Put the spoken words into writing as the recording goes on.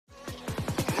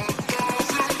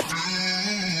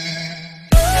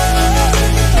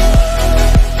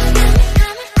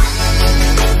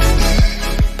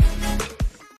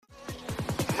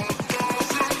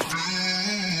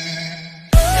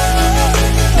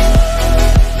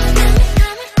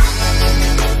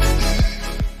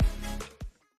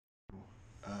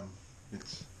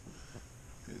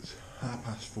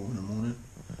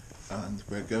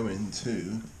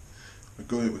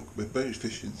we're boat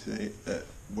fishing today at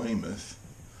Weymouth.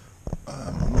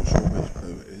 I'm not sure which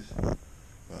boat it is,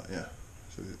 but yeah.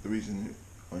 So the reason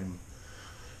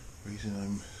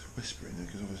I'm whispering is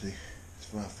because obviously it's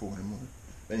 4 in the morning.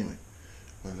 Anyway,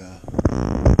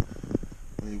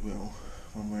 we will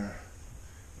when we're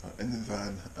in the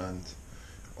van and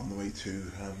on the way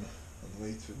to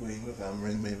Weymouth and we're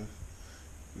in Weymouth.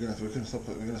 We're gonna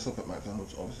stop at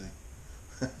McDonald's, obviously.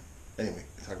 Anyway,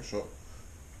 take a shot.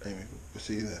 Anyway, we'll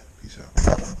see you there. Peace out.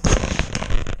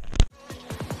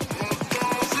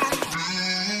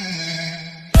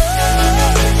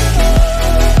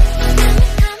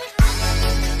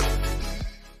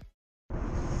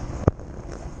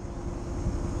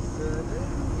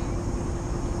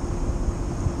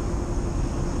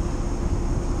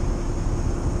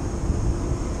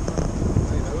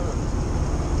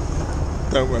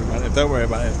 Don't worry about it, don't worry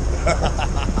about it.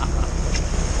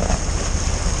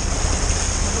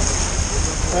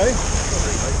 Hey?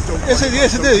 Yes it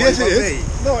is, yes it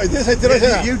is. No, I did say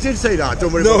that? You did say that,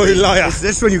 don't worry about it. No, you liar. It's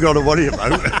this one you've got to worry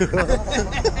about.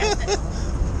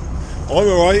 I'm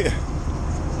alright.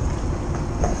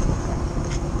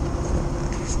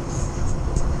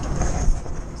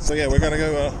 So yeah, we're gonna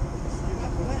go,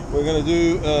 we're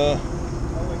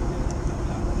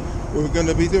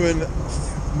gonna be doing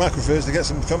mackerel first to get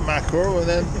some mackerel and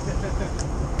then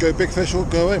go big fish or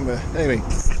go home. Anyway,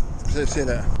 so see you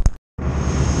later.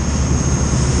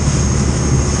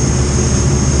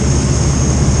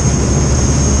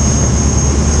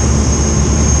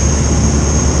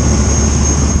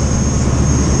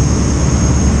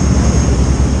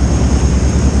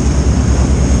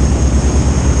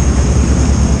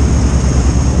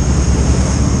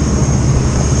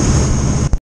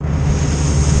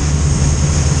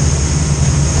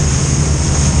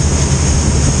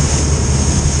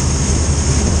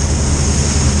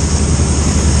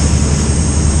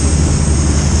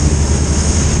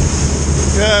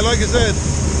 Yeah, like I said,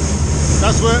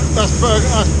 that's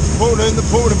Portland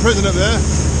prison up there.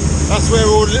 That's where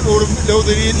all the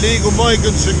illegal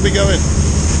migrants should be going.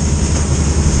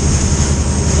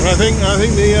 And I think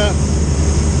the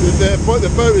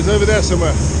boat is over there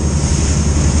somewhere.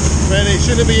 Where they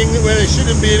shouldn't be in England. They should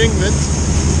be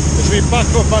back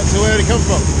to where they come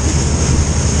from.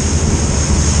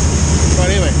 But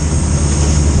anyway,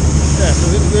 yeah.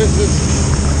 So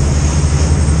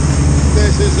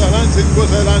this is Atlantic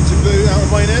Blue out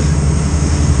of Weymouth,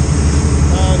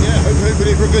 and yeah,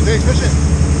 hopefully for a good day's fishing.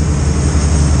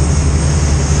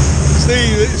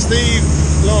 Steve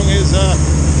Long is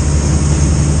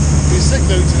he's sick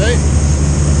though today.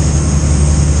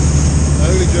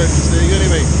 Holy joking, Steve.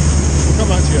 Anyway, we'll come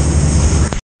back to you.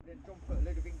 Then John put a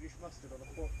load of English mustard on a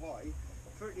pork pie.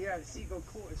 Threw it in the air, the seagull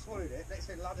caught it, swallowed it. Next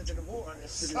thing it landed in the water and it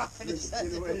slapped in his head.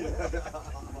 And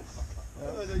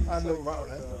a little rattle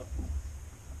there.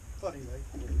 Funny though.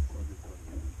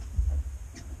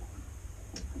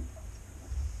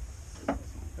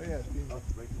 Oh yeah, it's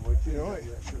been alright.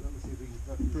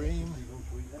 Bream.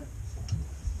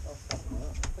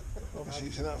 Obviously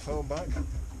using that phone back.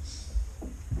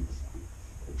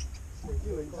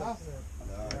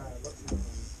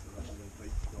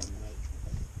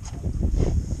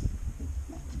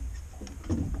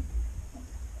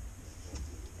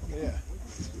 Yeah.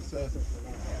 So,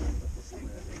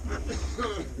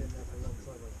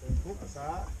 what's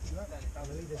that? I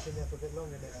believe it's in there for a bit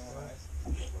longer next time.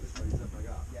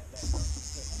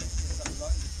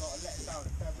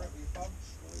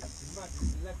 Imagine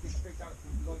you left it straight down, put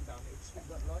the line down, it would spin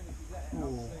that line. If you let it out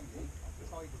slowly, the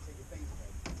tide would take a bait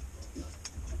again.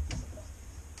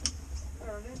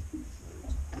 There it is.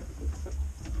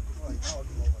 Right, now I'll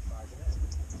do all my bag in it.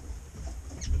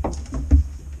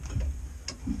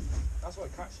 That's why I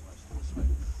catch so much, to swim.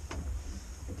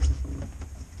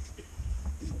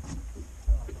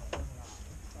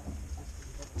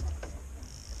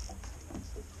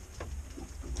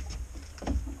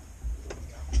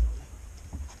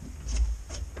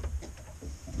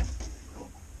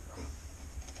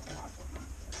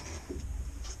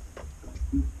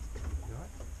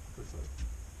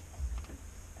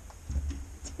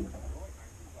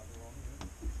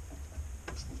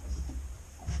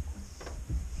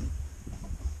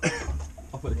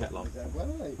 I'll put the kettle on. Get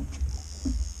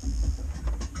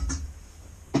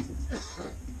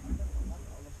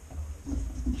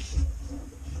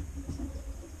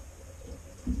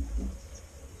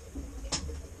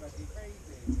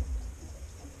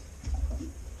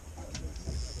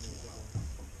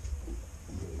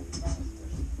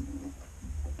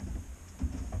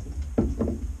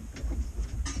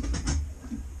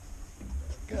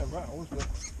a rattles, but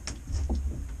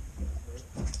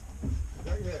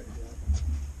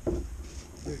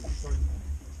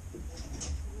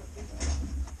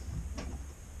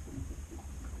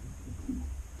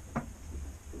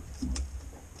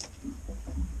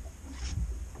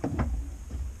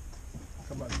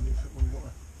Come back to you when we got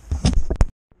there.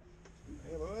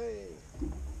 Hey, boy.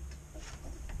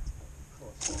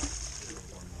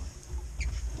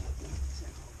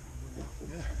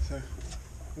 Yeah, so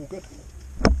all good.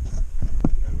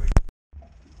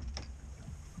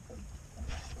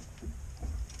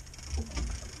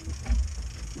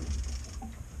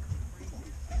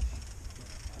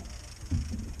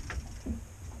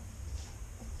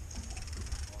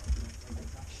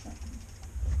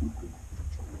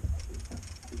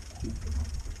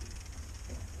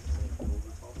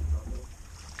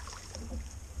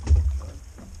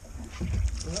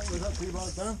 Was that T-bar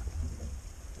down?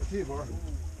 A T-bar?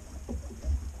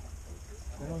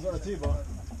 Anyone's got a T-bar?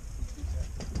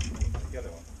 The other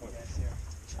one. Yeah, it's here.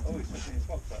 Oh, he's switching his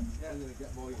box up. Yeah. I'm going to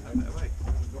get more. Hand it away.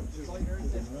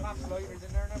 Lighters, there's half lighters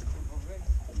in there now, probably.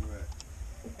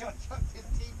 Yeah, I chucked his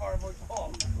T-bar in my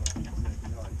palm.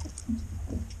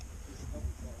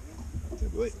 Hey,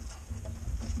 boy.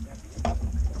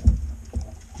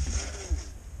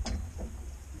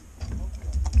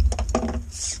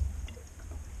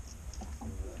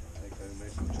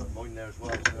 Mine there as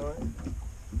well. Alright.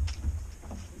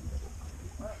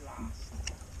 At last.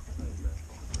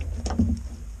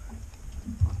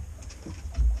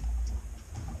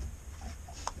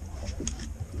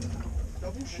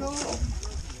 Double shot.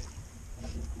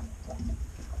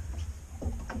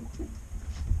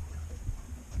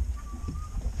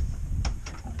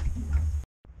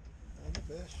 And the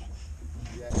fish.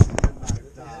 Yeah.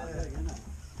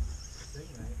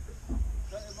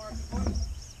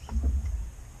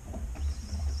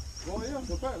 Well, yeah,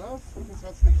 so better now. We can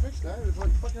have 3 fish now. It's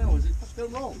like, fucking hell, is it still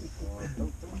wrong?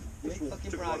 Big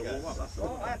fucking bragger.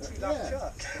 I had 2 lap Yeah.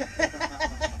 chuck.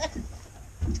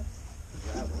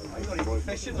 I'm not even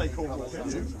fishing like all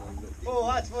Oh,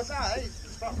 what's that?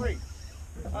 It's flat bream.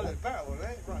 That looked better, wouldn't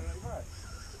it? Right, right.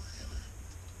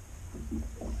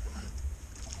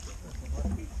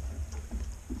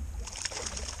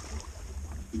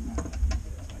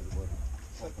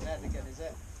 So dead again, is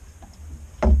it?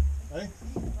 Hey?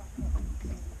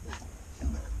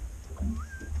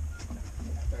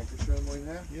 Thank you for showing mine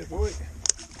here. Yeah, boy.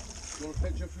 You want a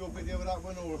picture for your video with that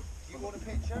one, or? You want a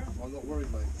picture? I'm not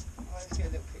worried, mate. Oh, let's get a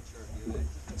little picture of you there.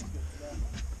 Just looks good.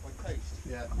 My post.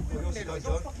 Yeah. It's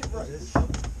all fucking rose.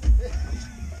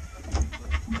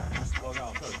 Well,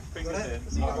 no, so fingers in.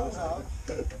 See, Like oh,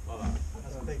 that.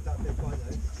 That big bite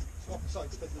though. swap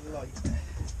sides because of the light.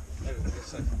 There we go, this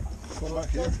side. Come back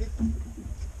here.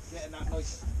 Getting that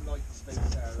nice light space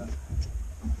there. That.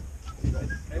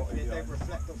 They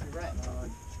reflect off your red.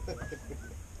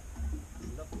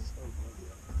 Lovely scope.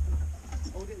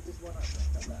 Oh, did it just one out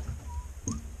like that?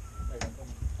 There you go.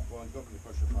 Well, I've got the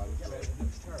pressure pilot. Yeah, it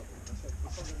looks terrible.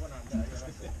 It's only one out there. Yeah,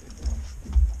 that's it.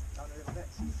 Down there at the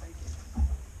next, you take it.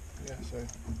 Yeah, so.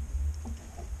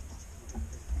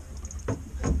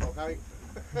 Okay.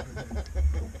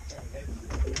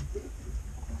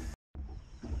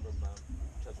 From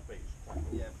Chelsea Beach.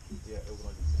 Yeah. Yeah,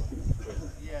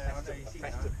 organising Yeah, I know you see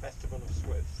that. festival of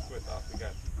Squid after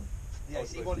again. Yeah,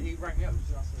 he rang me up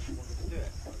to ask if he wanted to do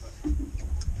it.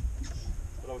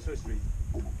 But I was supposed to be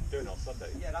doing it on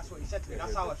Sunday. Yeah, that's what he said to me. Yeah,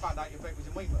 That's how I found out your boat was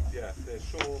in Weymouth. Yeah, the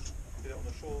shore, did it on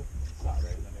the shore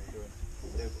Saturday, and then they were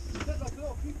doing. There's like a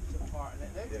lot of people took part in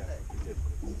it, though, Yeah, didn't they? we did.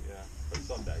 Yeah, but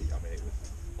Sunday, I mean, it was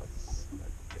like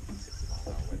 50, 60 miles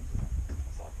an hour wind.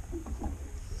 It's like,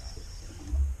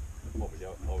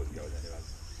 obviously, I was going anyway.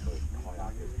 So high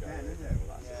anchors going and all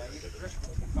that. Yeah, you So drift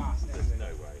pretty fast, there's anyway.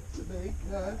 no way. Me?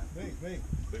 No. Me.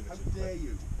 How dare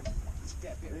you?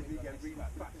 Get a bit of wind on this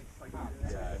back, back.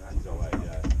 Yeah, that's all right,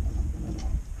 yeah.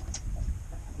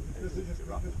 Just the fish.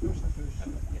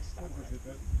 And yes, that way.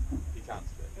 He can't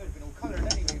split. It would have been all coloured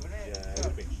anyway, wouldn't it? Yeah, it would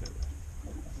have been shit.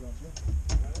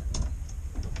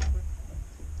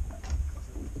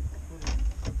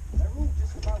 They're all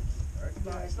just about keepers,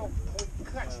 but it's not point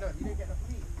catching up. You don't get enough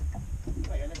meat.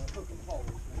 Wait, unless you cook them whole.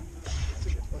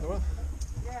 Another one?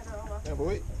 Yeah, no, I'm not. Yeah,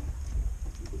 boy.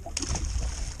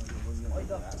 I love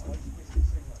that. I used to miss this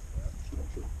thing like that.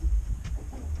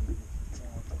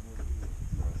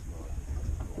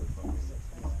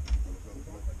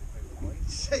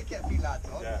 So get a few lads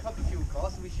on, Yeah. cover fuel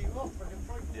costs, and we shoot off for a little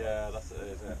private. Yeah, that's it,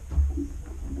 isn't it?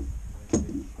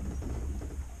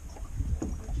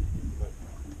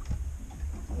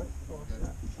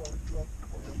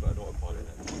 Put an autopilot in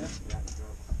it.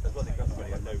 There's nothing that's when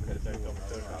you have no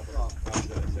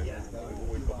Yeah. We've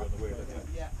always got to be on the wheel, isn't it?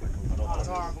 Yeah. And Oh, on it's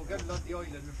horrible. Go to the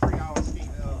island with 3 hours steam.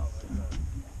 Oh,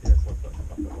 yeah, so I've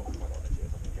got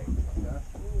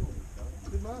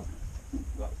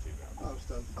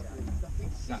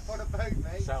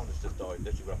sound has just died.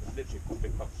 Literally, literally a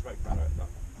big puff of smoke out of it.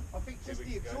 I think just the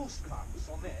weeks ago. exhaust clamps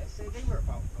on there, so they were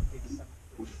about fucking 7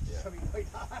 quid, Yeah. something like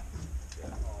that.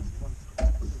 Yeah. Oh, it's one. I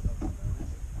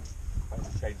had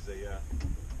to change the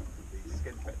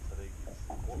skin fit for the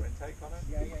water intake on it.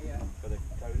 Yeah, yeah, yeah. For the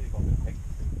code, it got a bit pink.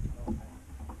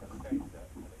 I changed it,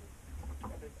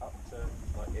 and I think up to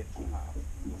like inch and a half. It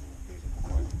was losing the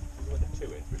price. It went to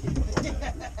 2 inch, which is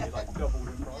it like doubled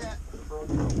in price. Yeah. For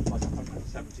like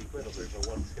 170 quid or something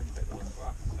for one skin fit. I was like,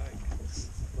 fuck's sake. I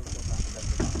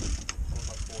was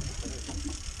like 400 quid.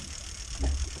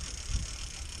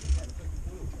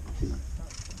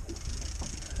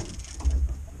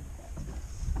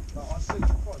 But I was so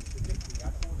surprised, particularly I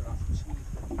had to order that from Sweden.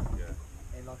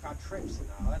 Yeah. And like I had trips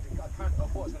and that. I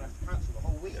thought I was going to have to cancel the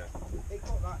whole week. Yeah. It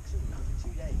got that to me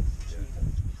within 2 days. Yeah.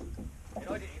 And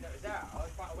I didn't even know it was there.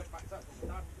 I went back to that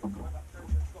because I had that church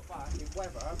and got back in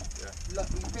weather. Yeah. Look,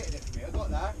 he fitted it for me. I got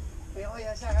there. Oh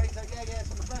yeah, it's there. He's like, yeah,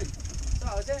 it's on the phone. So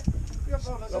that was it. We got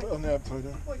on. I was I'll like, be on the outside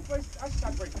there. wait, I just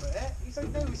had break for it. He's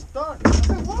like, no, it's done. I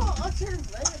said, what? I cheers,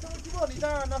 mate. I don't know what you want. He's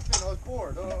there, nothing. I was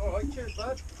bored. Alright, cheers,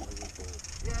 bud.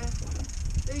 Yeah.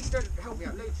 Then he started helping me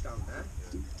out loads down there.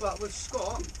 But with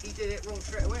Scott, he did it wrong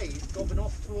straight away. He's gobbing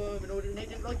off to him and all that, and they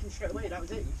didn't like him straight away. That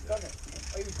was it. He's done it.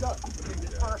 He was done within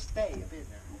the first day of being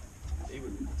there. He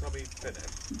was, by the time he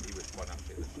finished, he was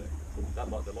financially sick.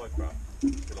 That like the life raft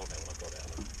still on there when I got it.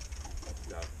 And,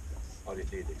 I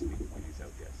didn't need it because we use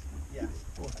LGS. Yeah. And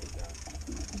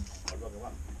I rung him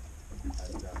up. And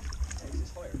He's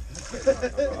just hired.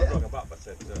 I rung him up. I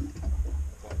said, "I've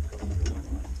got a couple of your life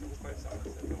rafts." So we'll both sat and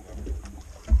said, "Come on."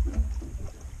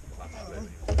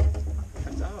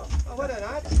 Oh, well done,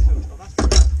 Ad.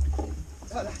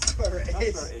 Oh, That's where it that's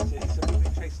is. where it is. Yeah, so we've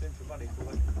been chasing him for money for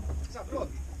like. Is that vlog?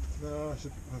 No, I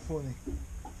should phony.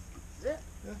 Is it?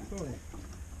 Yeah, phony.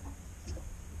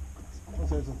 I'll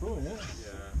say it's a phony, yeah.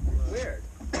 Yeah. Weird.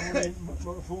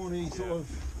 Phony sort of.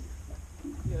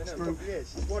 Yeah, no, it probably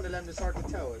is. It's one of them that's hard to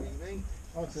tell, I mean, mate.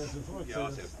 I'd say it's a phony. Yeah,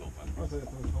 I say it's not bad. I'd say it's a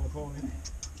phony.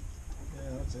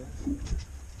 Yeah, that's it.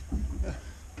 Yeah.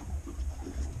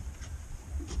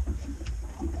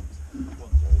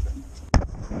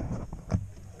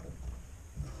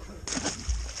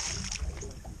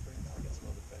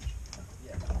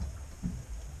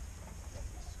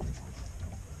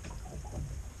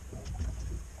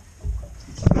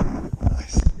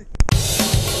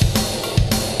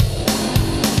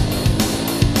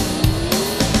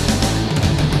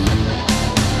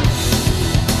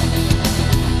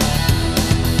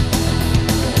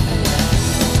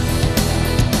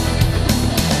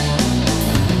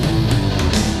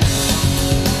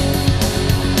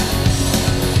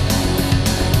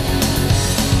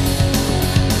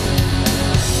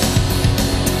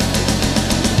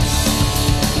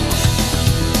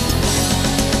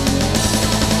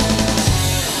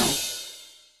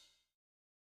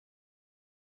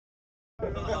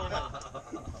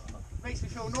 Makes me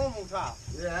feel normal, Taff.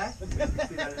 Yeah?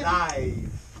 Been alive.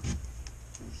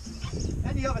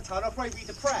 Any other time, I'll probably be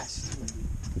depressed.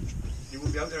 You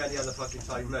wouldn't be out there any other fucking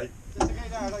time, mate. Just to go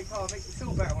there, like, oh, it makes me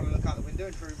feel better when I look out the window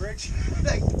and through the bridge.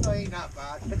 Like, I ain't that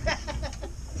bad.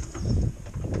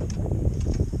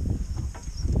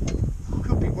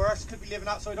 Could be worse, could be living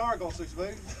outside Argos, I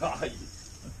suppose.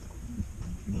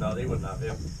 No, they wouldn't have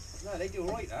you. No, they do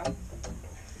alright there.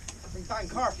 I think Dan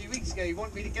Carr a few weeks ago, he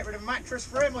wanted me to get rid of a mattress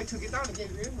for him. I took it down and gave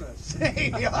it to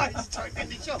him. I just typed in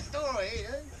the shop door,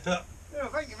 eh? Yeah,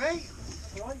 thank you, mate.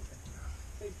 That's right.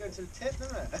 He's going to the tip,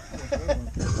 isn't it?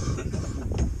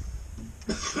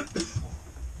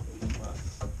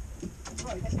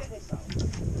 Right, let's get this out.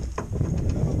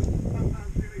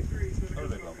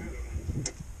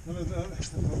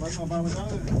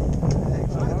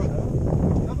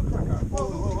 Another cracker.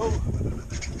 Whoa.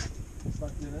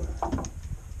 Back in it.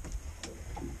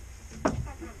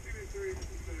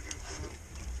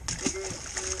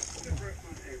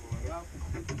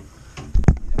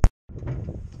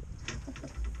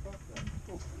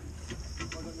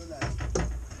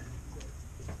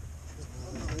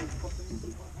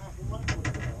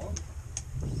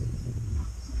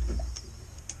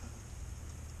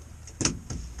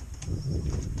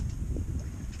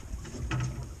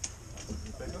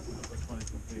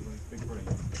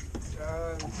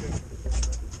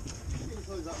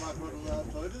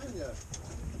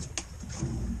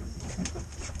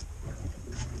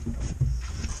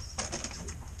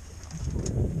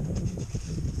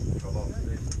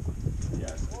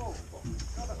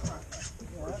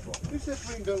 Who said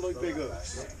bream don't like big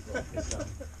hooks?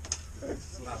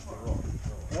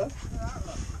 Huh?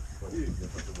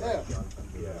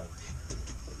 Yeah.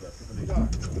 Oh,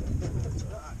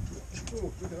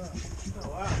 look at that. Oh,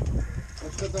 wow.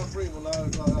 Let's put that bream on like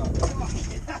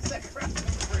that. That's a cracking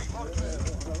bream.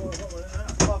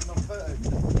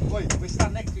 Wait, we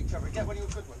stand next to each other. Get one of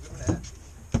your good ones, isn't it?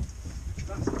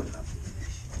 That's a lovely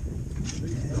fish.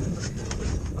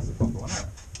 That's a proper one, isn't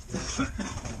it?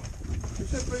 You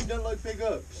said bream don't like big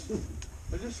ups.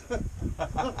 I just I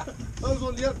was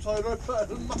on the upside, I put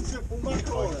a massive full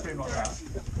mackerel on it. Like that.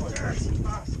 Dirty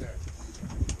bastard.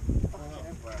 Fucking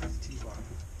everywhere has T1.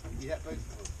 You get both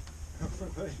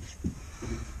of them.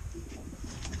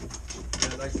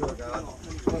 Yeah, nice little guy.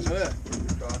 That's it.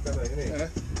 God, isn't it? Yeah.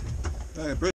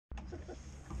 Yeah, brilliant.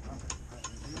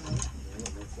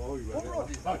 What rod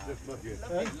is that?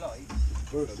 Lovely light.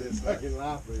 Fucking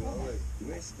laughing, aren't we?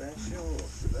 We're special.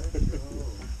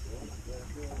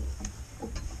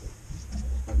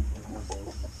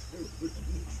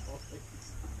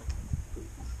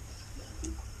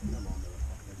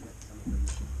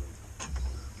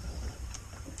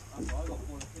 I got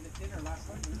one in the dinner last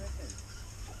night, didn't I?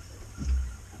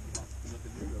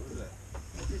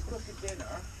 Just cook a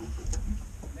dinner,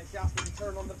 and then she asked me to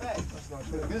turn on the bed. That's not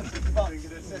good again. But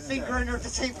the finger under the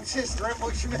table sister ain't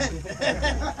what she meant.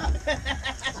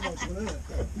 That's not good, isn't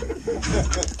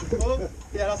it? Well,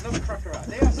 yeah, that's another cracker out.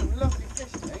 They have some lovely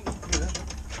fish, mate.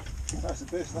 That's a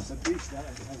beast, that. That's a big one.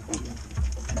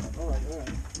 Alright.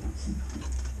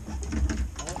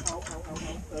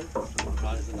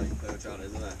 That is a nice perch on,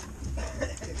 isn't it?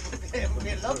 It would be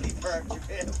a lovely perch if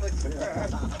it was a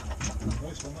perch.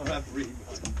 Nice one, That bream.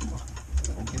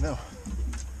 You know.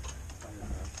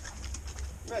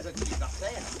 May as well just leave that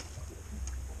there.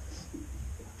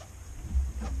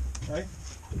 Hey?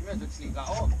 You may as well just leave that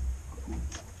on.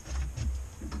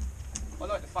 I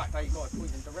like the fact that you got it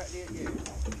pointing directly at you.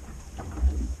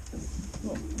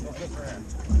 Oh, Not over here.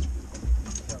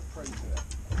 Don't pray to it.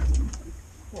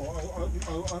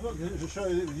 well, I'm not going to show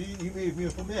you that you moved me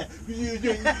from there.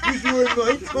 Because you were in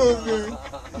my corner.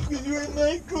 Because you were in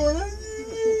my corner.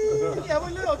 Yeah,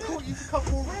 well look, I caught you for a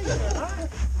couple of rays, huh?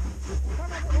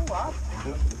 Can't have it all up.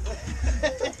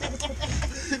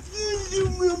 You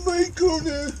were in my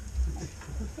corner.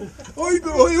 I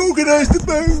organised the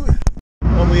boat.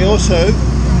 And we also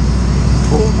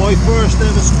caught my first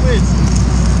ever squid.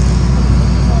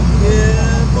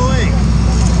 Yeah, boy.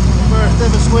 First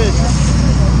ever squid.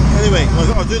 Anyway,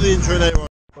 I'll do the intro later on.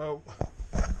 Well,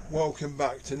 welcome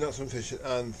back to Nuts and Fishing,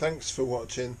 and thanks for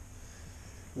watching.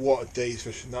 What a day's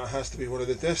fishing. That has to be one of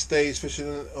the best days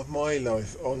fishing of my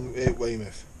life on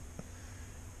Weymouth.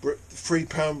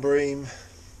 £3 bream,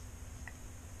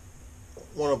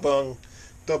 one a bung,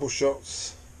 double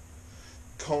shots,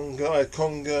 conger. I had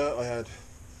conger, I had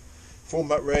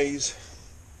format rays,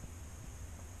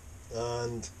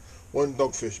 and one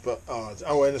dogfish, but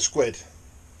and a squid.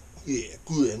 Yeah,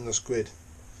 good, and a squid.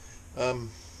 But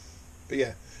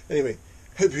yeah. Anyway,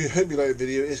 hope you like the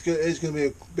video. It's going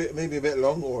to be maybe a bit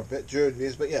long or a bit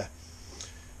journeyous, but yeah.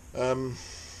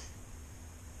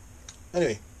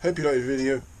 Anyway, hope you like the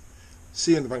video.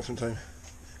 See you in the bank sometime,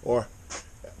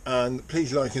 and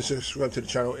please like and subscribe to the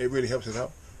channel. It really helps us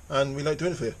out, and we like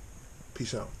doing it for you.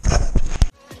 Peace out.